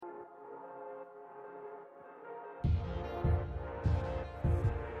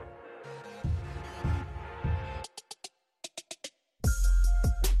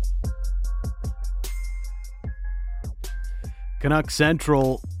Canuck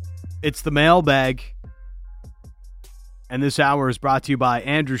Central, it's the mailbag. And this hour is brought to you by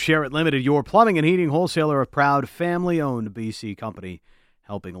Andrew Sherritt Limited, your plumbing and heating wholesaler, a proud family-owned BC company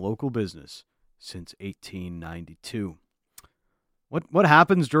helping local business since 1892. What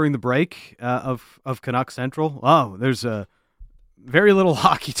happens during the break of Canuck Central? Oh, there's very little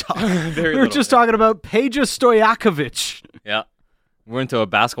hockey talk. We were just talking about Peja Stojakovic. Yeah. We're into a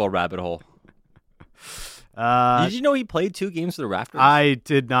basketball rabbit hole. Did you know he played 2 games for the Raptors? I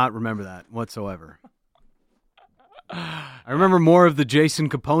did not remember that whatsoever. I remember more of the Jason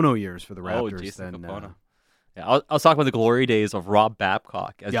Kapono years for the Raptors. Oh, Jason than, Kapono. Yeah, I was talking about the glory days of Rob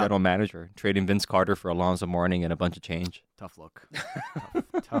Babcock as general manager, trading Vince Carter for Alonzo Mourning and a bunch of change. Tough look.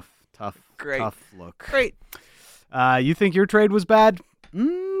 tough look. Great. You think your trade was bad?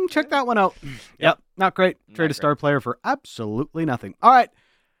 Check that one out. Yep, not great. Trade a star player for absolutely nothing. All right,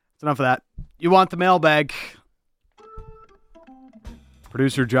 that's enough of that. You want the mailbag.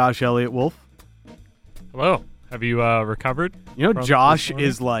 Producer Josh Elliott Wolf. Hello. Have you recovered? You know, Josh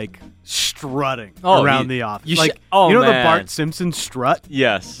is like strutting around the office. You know the Bart Simpson strut?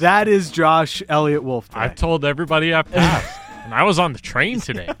 Yes. That is Josh Elliott Wolf today. I told everybody I passed. And I was on the train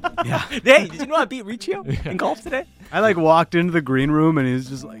today. Yeah. Hey, did you know I beat Riccio in golf today? I walked into the green room and he's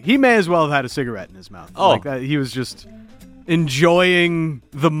just like, he may as well have had a cigarette in his mouth. Oh. He was just enjoying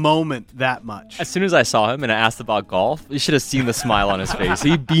the moment that much. As soon as I saw him and I asked about golf, you should have seen the smile on his face.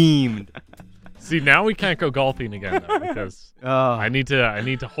 He beamed. See, now we can't go golfing again though, because I need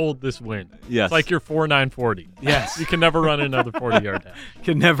to hold this win. Yes. It's like your 4.940. Yes. You can never run another 40-yard dash.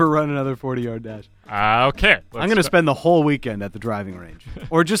 Can never run another 40-yard dash. Okay. I'm going to spend the whole weekend at the driving range.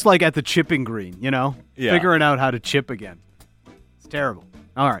 Or just like at the chipping green, figuring out how to chip again. It's terrible.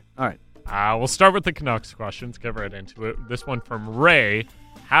 All right. We'll start with the Canucks questions. Get right into it. This one from Ray.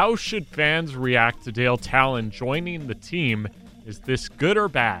 How should fans react to Dale Talon joining the team? Is this good or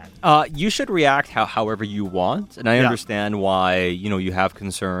bad? You should react however you want, and I understand why you have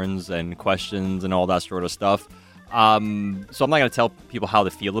concerns and questions and all that sort of stuff. So I'm not going to tell people how to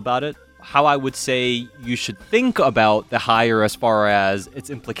feel about it. How I would say you should think about the hire as far as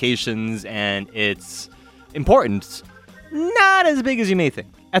its implications and its importance, not as big as you may think.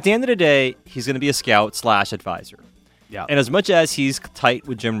 At the end of the day, he's going to be a scout/advisor. Yeah. And as much as he's tight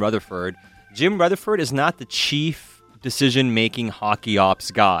with Jim Rutherford is not the chief decision-making hockey ops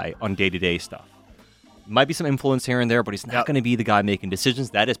guy on day-to-day stuff. Might be some influence here and there, but he's not going to be the guy making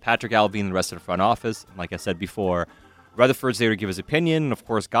decisions. That is Patrick Alvin and the rest of the front office. And like I said before, Rutherford's there to give his opinion and, of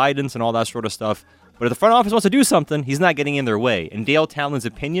course, guidance and all that sort of stuff. But if the front office wants to do something, he's not getting in their way. And Dale Talon's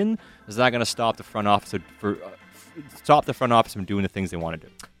opinion is not going to stop the front office from doing the things they want to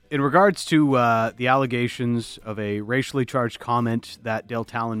do. In regards to the allegations of a racially charged comment that Dale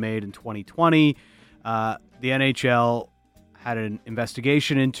Talon made in 2020, the NHL had an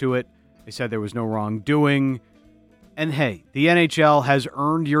investigation into it. They said there was no wrongdoing. And hey, the NHL has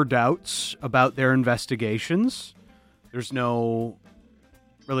earned your doubts about their investigations. There's no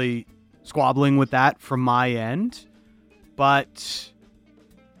really squabbling with that from my end. But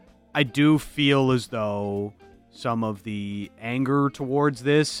I do feel as though some of the anger towards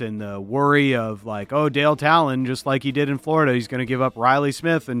this and the worry of Dale Talon, just like he did in Florida, he's going to give up Riley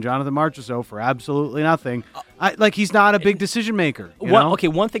Smith and Jonathan Marchessault for absolutely nothing. He's not a big decision maker. Okay,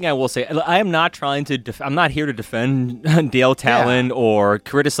 one thing I will say, I am not trying to. I'm not here to defend Dale Talon or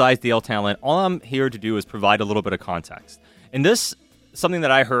criticize Dale Talon. All I'm here to do is provide a little bit of context. And this, something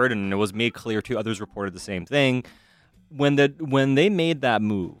that I heard, and it was made clear to others, reported the same thing. When they made that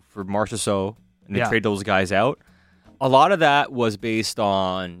move for Marchessault and they trade those guys out, a lot of that was based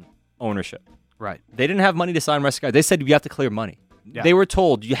on ownership. Right. They didn't have money to sign rest guys. They said you have to clear money. Yeah. They were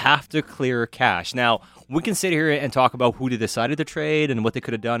told you have to clear cash. Now, we can sit here and talk about who they decided to trade and what they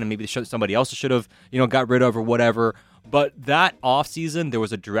could have done, and maybe somebody else should have got rid of or whatever. But that offseason, there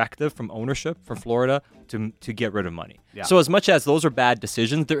was a directive from ownership from Florida to get rid of money. Yeah. So as much as those are bad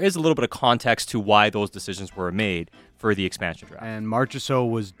decisions, there is a little bit of context to why those decisions were made for the expansion draft. And Marchessault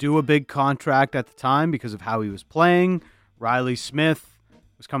was due a big contract at the time because of how he was playing. Riley Smith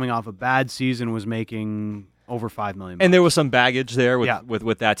was coming off a bad season, was making over $5 million. And there was some baggage there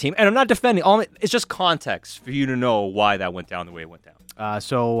with that team. And I'm not defending. It's just context for you to know why that went down the way it went down.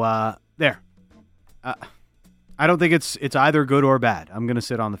 There. I don't think it's either good or bad. I'm going to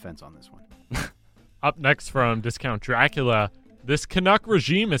sit on the fence on this one. Up next from Discount Dracula, this Canuck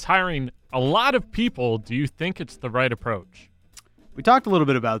regime is hiring a lot of people. Do you think it's the right approach? We talked a little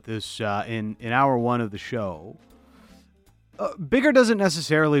bit about this in hour one of the show. Bigger doesn't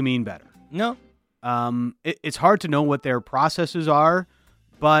necessarily mean better. No. It's hard to know what their processes are,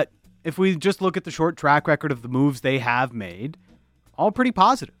 but if we just look at the short track record of the moves they have made, all pretty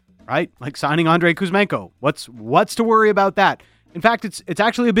positive, right? Like signing Andrei Kuzmenko. What's to worry about that? In fact, it's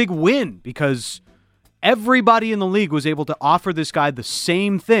actually a big win because everybody in the league was able to offer this guy the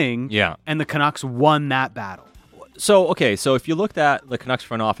same thing, and the Canucks won that battle. So if you looked at the Canucks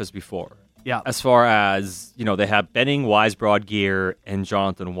front office before, as far as, they have Benning, Weisbrod, Gear, and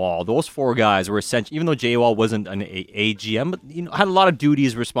Jonathan Wall. Those four guys were essentially, even though J. Wall wasn't an AGM, but had a lot of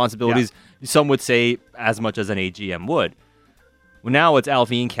duties, responsibilities. Some would say as much as an AGM would. Well, now it's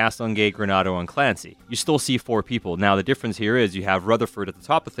Alvin, Castonguay, Granato, and Clancy. You still see four people. Now, the difference here is you have Rutherford at the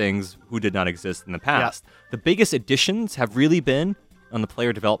top of things, who did not exist in the past. The biggest additions have really been on the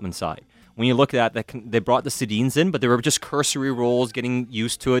player development side. When you look at that, they brought the Sedins in, but they were just cursory roles, getting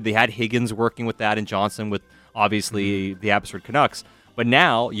used to it. They had Higgins working with that and Johnson with, obviously, the Abbotsford Canucks. But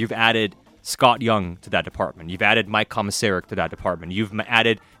now you've added Scott Young to that department. You've added Mike Komisarek to that department. You've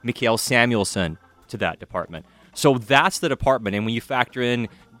added Mikael Samuelsson to that department. So that's the department. And when you factor in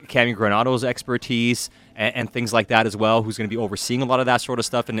Cami Granato's expertise and things like that as well, who's going to be overseeing a lot of that sort of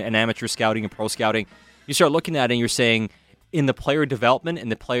stuff in amateur scouting and pro scouting, you start looking at it and you're saying, in the player development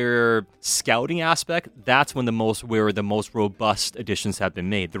and the player scouting aspect, that's when the most robust additions have been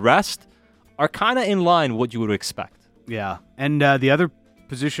made. The rest are kind of in line with what you would expect. Yeah. And the other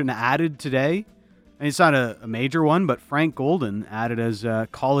position added today, and it's not a major one, but Frank Golden added as a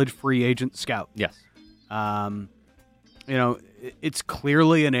college free agent scout. Yes. It's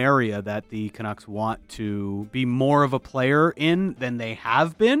clearly an area that the Canucks want to be more of a player in than they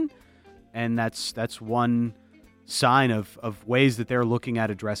have been. And that's one sign of ways that they're looking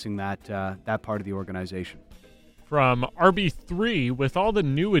at addressing that part of the organization. From RB3, with all the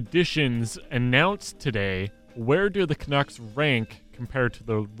new additions announced today, where do the Canucks rank compared to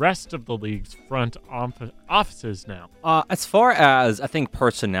the rest of the league's front offices now? As far as, I think,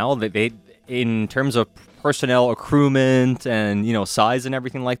 personnel, they in terms of personnel accruement and size and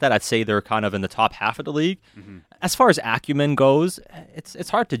everything like that, I'd say they're kind of in the top half of the league. Mm-hmm. As far as acumen goes, it's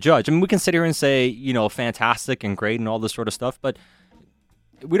hard to judge. I mean, we can sit here and say fantastic and great and all this sort of stuff, but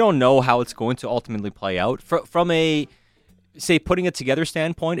we don't know how it's going to ultimately play out. From a putting it together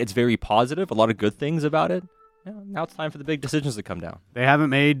standpoint, it's very positive. A lot of good things about it. Now it's time for the big decisions to come down. They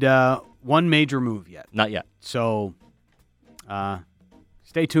haven't made one major move yet. Not yet. So,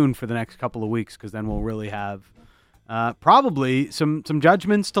 stay tuned for the next couple of weeks because then we'll really have probably some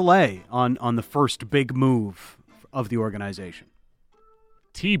judgments to lay on the first big move of the organization.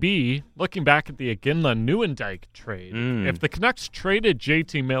 TB, looking back at the Iginla-Nieuwendyk trade, if the Canucks traded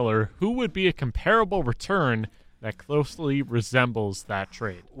JT Miller, who would be a comparable return that closely resembles that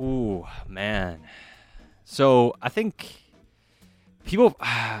trade? Ooh, man. So I think Joe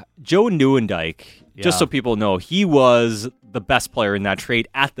Nieuwendyk, just so people know, he was the best player in that trade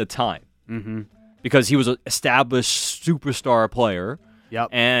at the time. Mm-hmm. Because he was an established superstar player. Yep.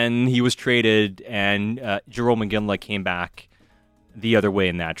 And he was traded, and Jarome Iginla came back the other way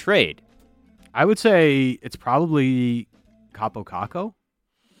in that trade. I would say it's probably Capo Caco.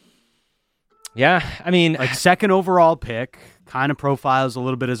 Yeah, I mean... like second overall pick, kind of profiles a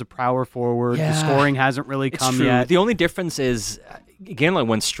little bit as a power forward. Yeah, the scoring hasn't really come yet. The only difference is Iginla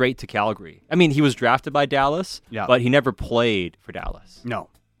went straight to Calgary. I mean, he was drafted by Dallas, but he never played for Dallas. No.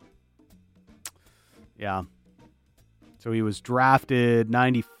 Yeah. So he was drafted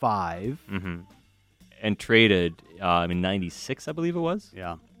 95. Mm-hmm. And traded in 96, I believe it was.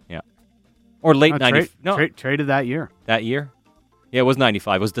 Yeah. Yeah. Or late 90. Traded that year. That year? Yeah, it was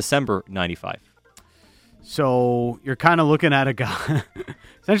 95. It was December 95. So you're kind of looking at a guy,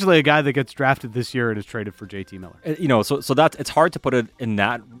 essentially a guy that gets drafted this year and is traded for JT Miller. So that's, it's hard to put it in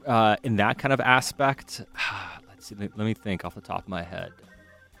that kind of aspect. Let's see. Let me think off the top of my head.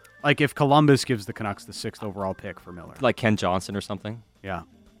 Like if Columbus gives the Canucks the 6th overall pick for Miller. Like Ken Johnson or something. Yeah.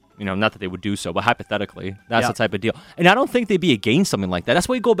 Not that they would do so, but hypothetically, that's the type of deal. And I don't think they'd be against something like that. That's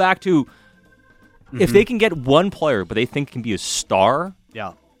why you go back to, if they can get one player, but they think can be a star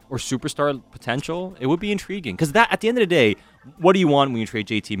or superstar potential, it would be intriguing. Because that, at the end of the day, what do you want when you trade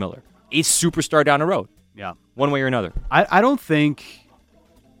JT Miller? A superstar down the road. Yeah. One way or another. I don't think,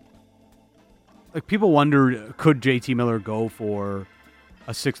 like people wonder, could JT Miller go for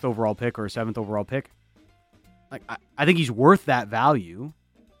a 6th overall pick or a 7th overall pick? Like I think he's worth that value.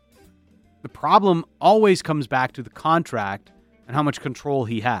 The problem always comes back to the contract and how much control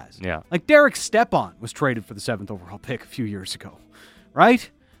he has. Yeah. Like Derek Stepan was traded for the 7th overall pick a few years ago, right?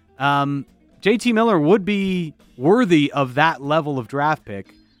 JT Miller would be worthy of that level of draft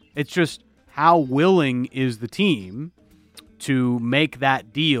pick. It's just how willing is the team to make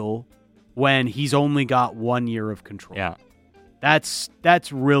that deal when he's only got 1 year of control. Yeah. That's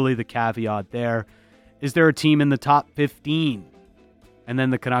really the caveat there. Is there a team in the top 15 and then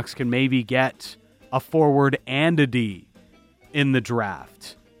the Canucks can maybe get a forward and a D in the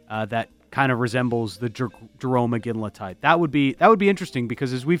draft that kind of resembles the Jerome Iginla type. That would be interesting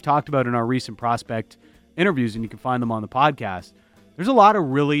because, as we've talked about in our recent prospect interviews, and you can find them on the podcast, there's a lot of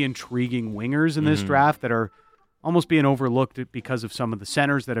really intriguing wingers in this draft that are almost being overlooked because of some of the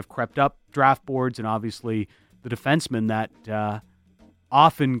centers that have crept up draft boards, and obviously the defensemen that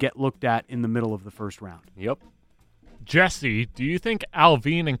often get looked at in the middle of the first round. Yep. Jesse, do you think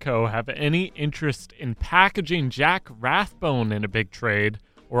Alvin and co. have any interest in packaging Jack Rathbone in a big trade,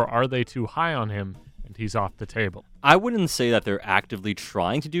 or are they too high on him and he's off the table? I wouldn't say that they're actively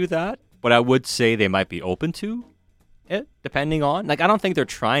trying to do that, but I would say they might be open to it, depending on. I don't think they're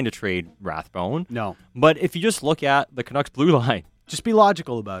trying to trade Rathbone. No. But if you just look at the Canucks blue line, just be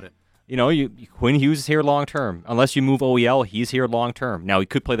logical about it. Quinn Hughes is here long term. Unless you move OEL, he's here long term. Now, he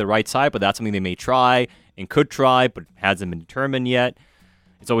could play the right side, but that's something they may try and could try, but hasn't been determined yet.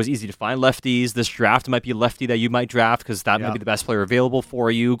 It's always easy to find lefties. This draft might be a lefty that you might draft because that might be the best player available for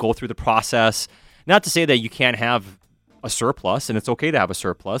you. Go through the process. Not to say that you can't have a surplus, and it's okay to have a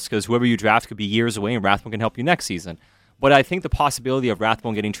surplus because whoever you draft could be years away and Rathbone can help you next season. But I think the possibility of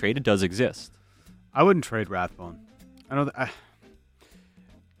Rathbone getting traded does exist. I wouldn't trade Rathbone. I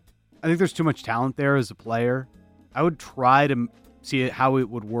think there's too much talent there as a player. I would try to see how it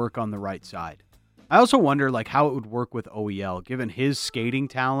would work on the right side. I also wonder how it would work with OEL, given his skating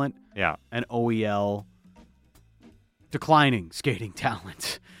talent and OEL declining skating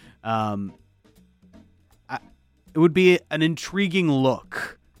talent. It would be an intriguing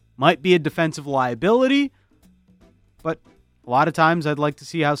look. Might be a defensive liability, but a lot of times I'd like to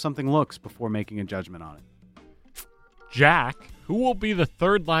see how something looks before making a judgment on it. Jack, who will be the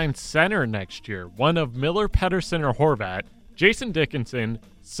third-line center next year? One of Miller, Pettersson, or Horvat? Jason Dickinson,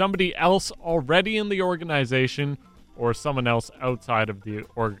 somebody else already in the organization, or someone else outside of the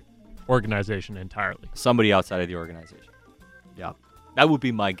organization entirely? Somebody outside of the organization. Yeah. That would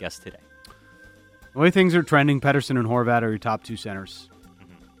be my guess today. The way things are trending, Pettersson and Horvat are your top two centers.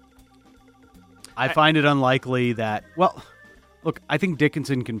 I find it unlikely that... Well, look, I think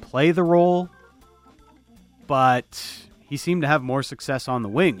Dickinson can play the role, but he seemed to have more success on the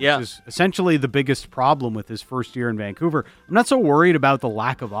wing, which is essentially the biggest problem with his first year in Vancouver. I'm not so worried about the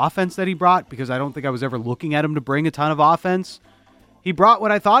lack of offense that he brought because I don't think I was ever looking at him to bring a ton of offense. He brought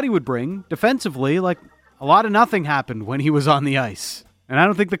what I thought he would bring defensively. A lot of nothing happened when he was on the ice. And I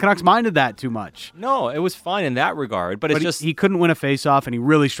don't think the Canucks minded that too much. No, it was fine in that regard, but it's just... He couldn't win a faceoff, and he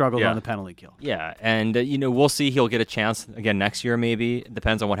really struggled on the penalty kill. Yeah, and we'll see. He'll get a chance again next year maybe. It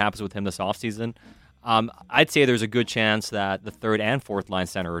depends on what happens with him this offseason. I'd say there's a good chance that the third and fourth line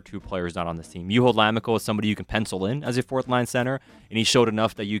center are two players not on this team. Juho Lammikko is somebody you can pencil in as a fourth line center, and he showed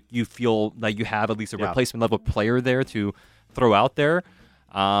enough that you feel that you have at least a replacement level player there to throw out there,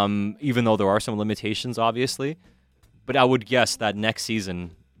 even though there are some limitations, obviously. But I would guess that next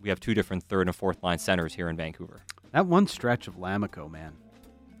season we have two different third and fourth line centers here in Vancouver. That one stretch of Lammikko, man.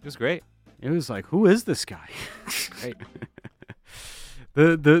 It was great. It was like, who is this guy? Great.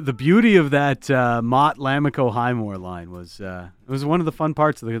 The beauty of that Mott Lammikko Highmore line was it was one of the fun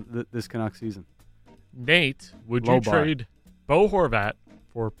parts of this Canucks season. Nate, would you trade Bo Horvat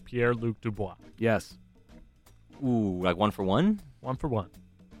for Pierre-Luc Dubois? Yes. Ooh, like 1 for 1? 1 for 1.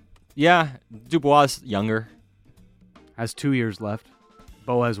 Yeah, Dubois is younger. Has 2 years left.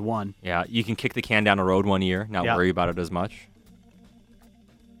 Bo has 1. Yeah, you can kick the can down the road 1 year, not worry about it as much.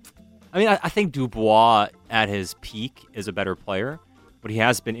 I mean, I think Dubois at his peak is a better player, but he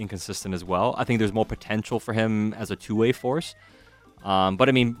has been inconsistent as well. I think there's more potential for him as a two-way force. But,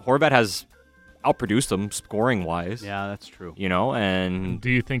 I mean, Horvat has outproduced him scoring-wise. Yeah, that's true. And...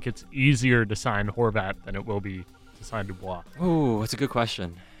 Do you think it's easier to sign Horvat than it will be to sign Dubois? Ooh, that's a good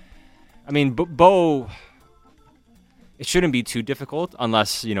question. I mean, Bo... It shouldn't be too difficult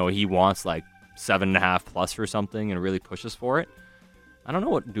unless, he wants 7.5 plus or something and really pushes for it. I don't know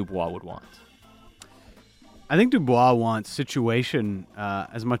what Dubois would want. I think Dubois wants situation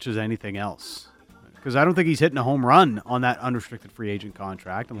as much as anything else. Because I don't think he's hitting a home run on that unrestricted free agent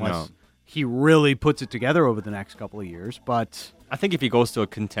contract unless he really puts it together over the next couple of years. But I think if he goes to a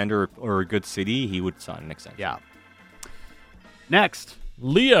contender or a good city, he would sign an extension. Yeah. Next.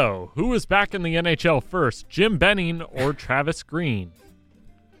 Leo, who is back in the NHL first, Jim Benning or Travis Green?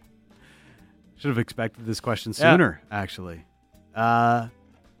 Should have expected this question sooner, actually. The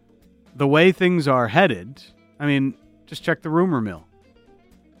way things are headed, I mean, just check the rumor mill.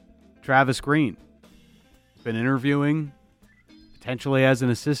 Travis Green has been interviewing, potentially as an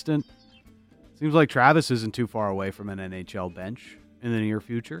assistant. Seems like Travis isn't too far away from an NHL bench in the near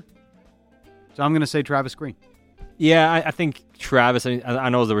future. So I'm going to say Travis Green. Yeah, I think Travis, I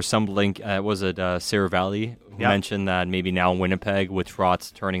know there was some link, was it Sarah Valley, who mentioned that maybe now in Winnipeg, with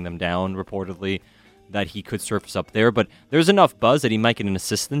Trotz turning them down reportedly, that he could surface up there. But there's enough buzz that he might get an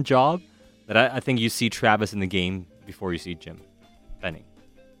assistant job that I think you see Travis in the game before you see Jim Benning.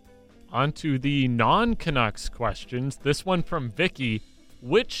 On to the non-Canucks questions. This one from Vicky.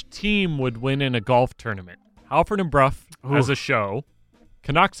 Which team would win in a golf tournament? Halford and Brough as a show,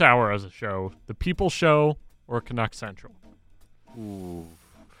 Canucks Hour as a show, The People Show, or Canucks Central? Ooh.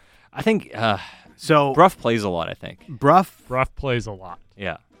 I think so. Brough plays a lot, I think. Brough plays a lot.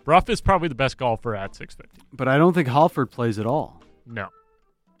 Yeah. Brough is probably the best golfer at 650. But I don't think Halford plays at all. No.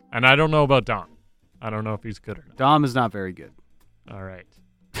 And I don't know about Dom. I don't know if he's good or not. Dom is not very good. All right.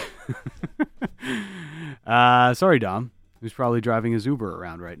 Sorry, Dom, who's probably driving his Uber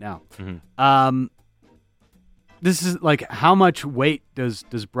around right now. Mm-hmm. This is like, how much weight does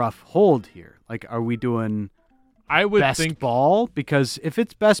Brough hold here? Like, are we doing I would best think ball? Because if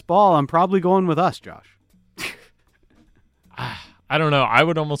it's best ball, I'm probably going with us, Josh. I don't know. I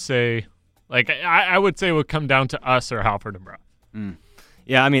would almost say, like, I would say it would come down to us or Halford and Brough.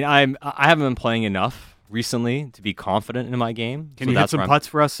 Yeah, I mean, I haven't been playing enough recently to be confident in my game. Can you hit some putts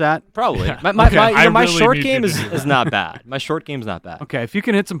for us, Sat? Probably. Yeah. My really short need game you is, to do that. is not bad. My short game's not bad. Okay, if you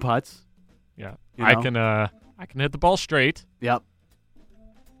can hit some putts. Yeah. You I know. can hit the ball straight. Yep.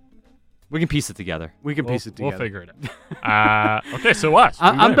 We can piece it together. We can piece it together. We'll figure it out. Okay, so us.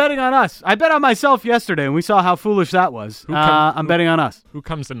 I'm betting on us. I bet on myself yesterday, and we saw how foolish that was. I'm betting on us. Who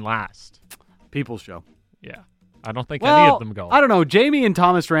comes in last? People's show. Yeah. I don't think any of them go. I don't know. Jamie and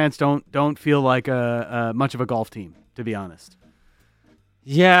Thomas Rance don't feel like much of a golf team, to be honest.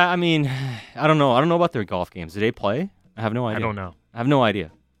 Yeah, I mean, I don't know. I don't know about their golf games. Do they play? I have no idea. I don't know. I have no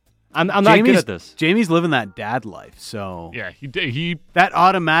idea. I'm not good at this. Jamie's living that dad life, so Yeah, he that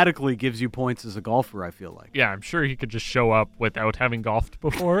automatically gives you points as a golfer, I feel like. yeah, I'm sure he could just show up without having golfed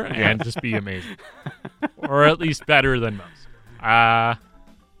before and just be amazing. Or at least better than most.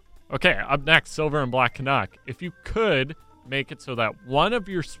 Okay, up next, Silver and Black Canuck. If you could make it so that one of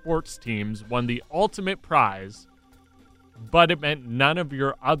your sports teams won the ultimate prize, but it meant none of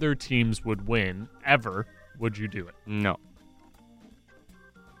your other teams would win ever, would you do it? No.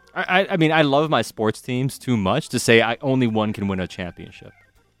 I mean, I love my sports teams too much to say only one can win a championship.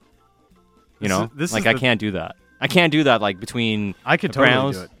 You know? I can't do that. I can't do that, like, between I could the totally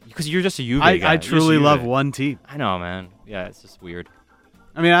Browns. do it. Because you're just a UVA guy. I You're truly just a love UVA. one team. I know, man. Yeah, it's just weird.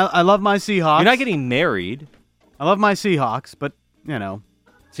 I mean, I love my Seahawks. You're not getting married, I love my Seahawks, but, you know.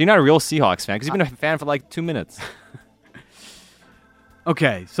 so you're not a real Seahawks fan because you've been a fan for like 2 minutes.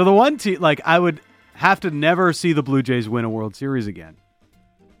 Okay, so the one team, like, I would have to never see the Blue Jays win a World Series again.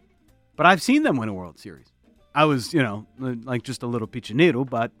 But I've seen them win a World Series. I was, you know, like just a little pichinero,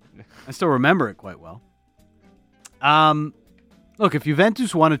 but I still remember it quite well. Look, if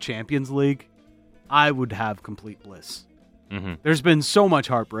Juventus won a Champions League, I would have complete bliss. Mm-hmm. There's been so much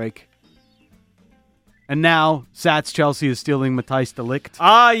heartbreak. And now, Sats Chelsea is stealing Matthijs de Ligt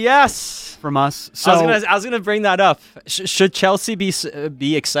Yes. from us. So I was gonna bring that up. Should Chelsea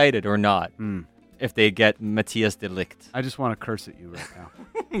be excited or not if they get Matthias de Ligt? I just want to curse at you right now.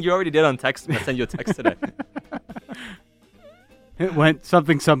 You already did on text. I sent you a text today. It went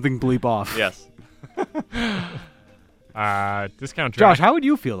something bleep off. Yes. Discount Josh, draft. how would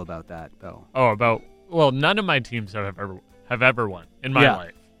you feel about that, though? None of my teams have ever won in my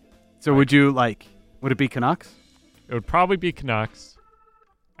life. So would it be Canucks? It would probably be Canucks.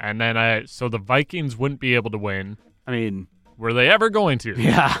 And then so the Vikings wouldn't be able to win. I mean, Were they ever going to?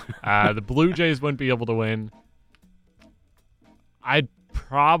 yeah. The Blue Jays wouldn't be able to win. I'd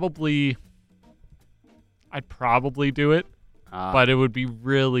probably do it, but it would be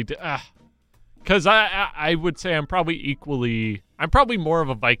really because I would say I'm probably more of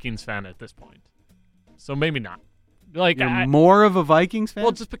a Vikings fan at this point, so maybe not. Like You're more of a Vikings fan?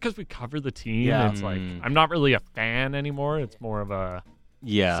 well, just because we cover the team, Yeah. it's like I'm not really a fan anymore. It's more of a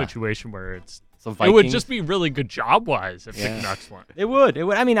situation where So it would Vikings- just be really good job wise if Yeah. the Canucks won. It would.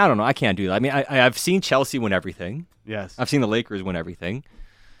 I mean, I don't know. I can't do that. I mean, I've seen Chelsea win everything. Yes. I've seen the Lakers win everything.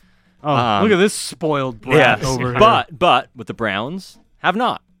 Oh, look at this spoiled brat over here. But with the Browns, have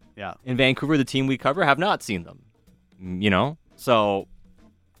not. Yeah. In Vancouver, the team we cover, have not seen them. You know? So,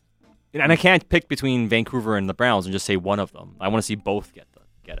 and I can't pick between Vancouver and the Browns and just say one of them. I want to see both get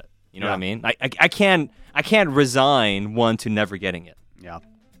it. You know what I mean? I can't resign one to never getting it. Yeah.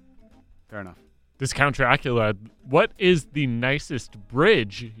 Fair enough. Discount Dracula, what is the nicest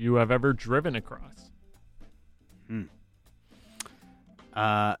bridge you have ever driven across?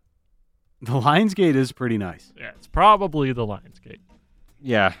 The Lions Gate is pretty nice. Yeah, it's probably the Lionsgate.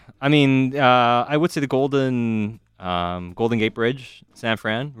 Yeah. I mean, I would say the Golden Golden Gate Bridge, San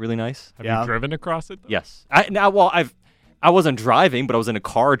Fran, really nice. Have you driven across it? Though? Yes. I wasn't driving, but I was in a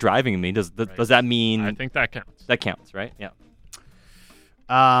car driving me. Does that mean? I think that counts. That counts, right? Yeah.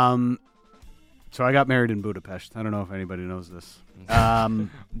 So I got married in Budapest. I don't know if anybody knows this.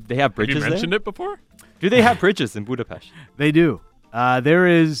 They have bridges Have you mentioned there? it before? Do they have bridges in Budapest? They do. There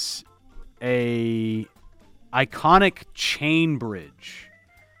is a iconic chain bridge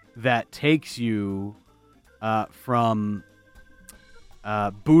that takes you from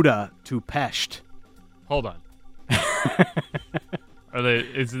Buda to Pest. Hold on. Are they?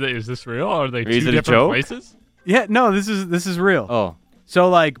 Is this real? Or are they Is two it a different joke? places? Yeah, no, this is real. Oh. So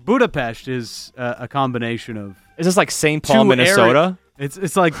like Budapest is a combination of Is this like St. Paul, two Minnesota?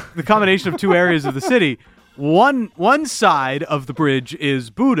 It's like the combination of two areas of the city. One side of the bridge is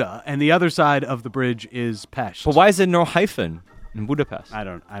Buda, and the other side of the bridge is Pest. But why is it no hyphen in Budapest? I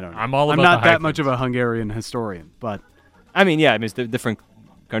don't know. I'm all I'm about not the that hyphens. much of a Hungarian historian, but I mean, it's a different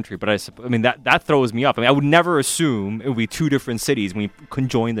country, but I mean that throws me up. I mean, I would never assume it would be two different cities when you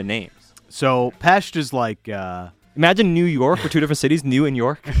conjoin the names. so Pest is like Imagine New York or two different cities, New and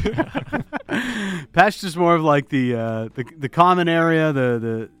York. Pest is more of like the common area,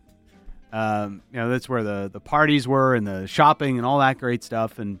 the that's where the parties were and the shopping and all that great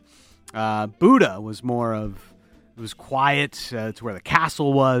stuff. And Buda was more of, it was quiet. It's where the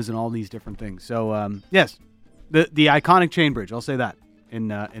castle was and all these different things. So yes, the iconic chain bridge. I'll say that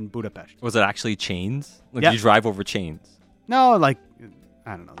in Budapest. Was it actually chains? Like, Yep. did you drive over chains? No, like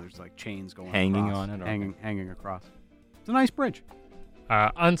I don't know. There's like chains going Hanging across, on it or- hanging across. It's a nice bridge.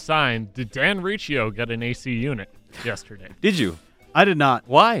 Unsigned. Did Dan Riccio get an AC unit yesterday? Did you? I did not.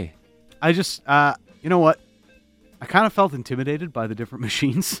 Why? I just you know what? I kind of felt intimidated by the different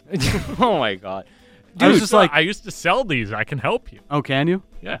machines. Oh my god, I was dude! just like, I used to sell these. I can help you. oh, can you?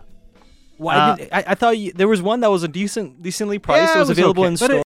 Yeah. Why I thought there was one that was a decently priced. Yeah, that was it was available okay, in but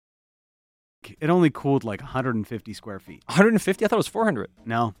store. It only cooled like 150 square feet. 150. I thought it was 400.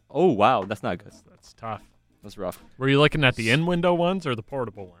 No. Oh wow, that's not good. That's tough. That's rough. Were you looking at the in-window ones or the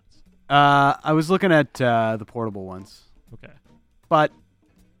portable ones? I was looking at the portable ones, Okay. but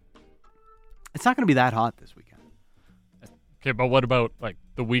it's not going to be that hot this weekend. Okay, but what about like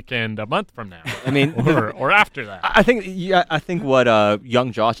the weekend a month from now? I mean, or after that? I think what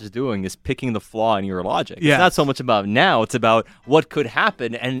young Josh is doing is picking the flaw in your logic. Yeah. It's not so much about now; it's about what could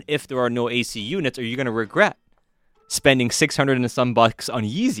happen, and if there are no AC units, are you going to regret spending $600 and some bucks on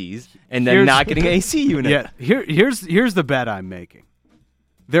Yeezys and then Here's- not getting an AC unit? Yeah, here's the bet I'm making.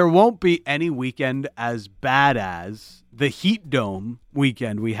 There won't be any weekend as bad as the Heat Dome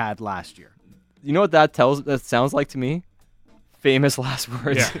weekend we had last year. You know what that sounds like to me? Famous last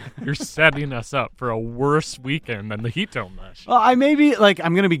words. Yeah, you're setting us up for a worse weekend than the Heat Dome last year. Well, I'm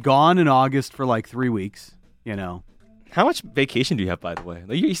going to be gone in August for like 3 weeks, you know. How much vacation do you have, by the way?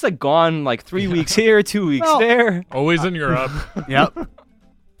 Like, you're like gone like 3 weeks here, 2 weeks Well- there. Always in Europe. Yep.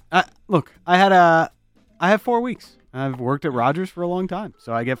 Look, I have 4 weeks. I've worked at Rogers for a long time,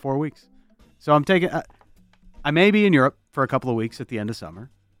 so I get 4 weeks. So I'm taking. I may be in Europe for a couple of weeks at the end of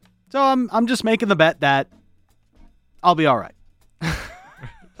summer. So I'm just making the bet that I'll be all right.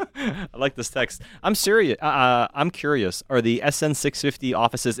 I like this text. I'm serious. I'm curious. Are the SN650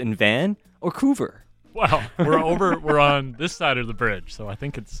 offices in Van or Coover? Well, we're on this side of the bridge, so I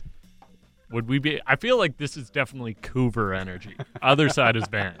think it's. Would we be? I feel like this is definitely Coover energy. Other side is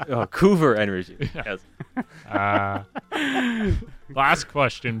Van. Oh, Coover Energy. Yes. Last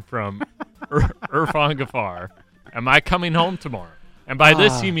question from Irfan Ghaffar. Am I coming home tomorrow? And by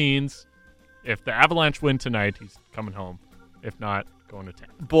this he means if the Avalanche win tonight, he's coming home. If not, going to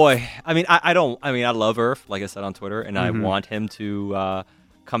Tampa. Boy, I mean, I love Irf, like I said on Twitter, and I want him to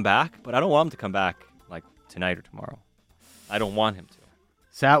come back, but I don't want him to come back like tonight or tomorrow. I don't want him to.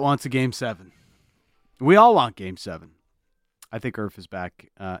 Sat wants a Game 7. We all want Game 7. I think Irf is back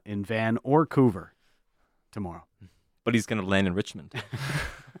in Van or Coover tomorrow. But he's going to land in Richmond.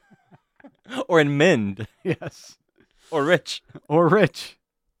 Or in Mend. Yes. Or Rich. Or Rich.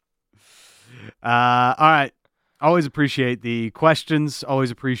 All right. Always appreciate the questions. Always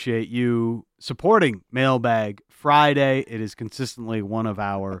appreciate you supporting Mailbag Friday. It is consistently one of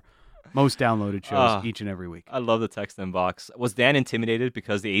our most downloaded shows each and every week. I love the text inbox. Was Dan intimidated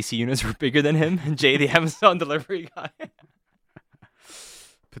because the AC units were bigger than him? And Jay, the Amazon delivery guy?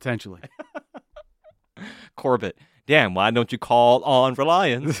 Potentially. Corbett. Dan, why don't you call on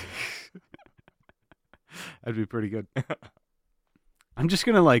Reliance? That'd be pretty good. I'm just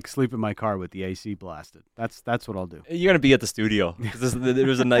going to sleep in my car with the AC blasted. That's what I'll do. You're going to be at the studio. Because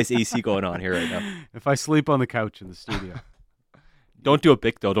there's a nice AC going on here right now. If I sleep on the couch in the studio. Don't do a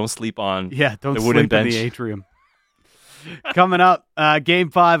bic, though. Don't sleep on Yeah, don't the wooden sleep bench. in the atrium. Coming up, Game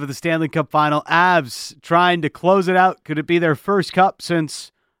 5 of the Stanley Cup Final. Avs trying to close it out. Could it be their first cup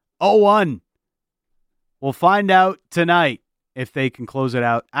since 2001? We'll find out tonight if they can close it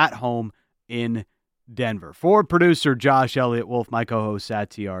out at home in Denver. For producer Josh Elliott Wolf, my co-host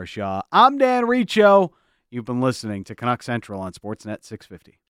Satyar Shah, I'm Dan Riccio. You've been listening to Canuck Central on Sportsnet 650.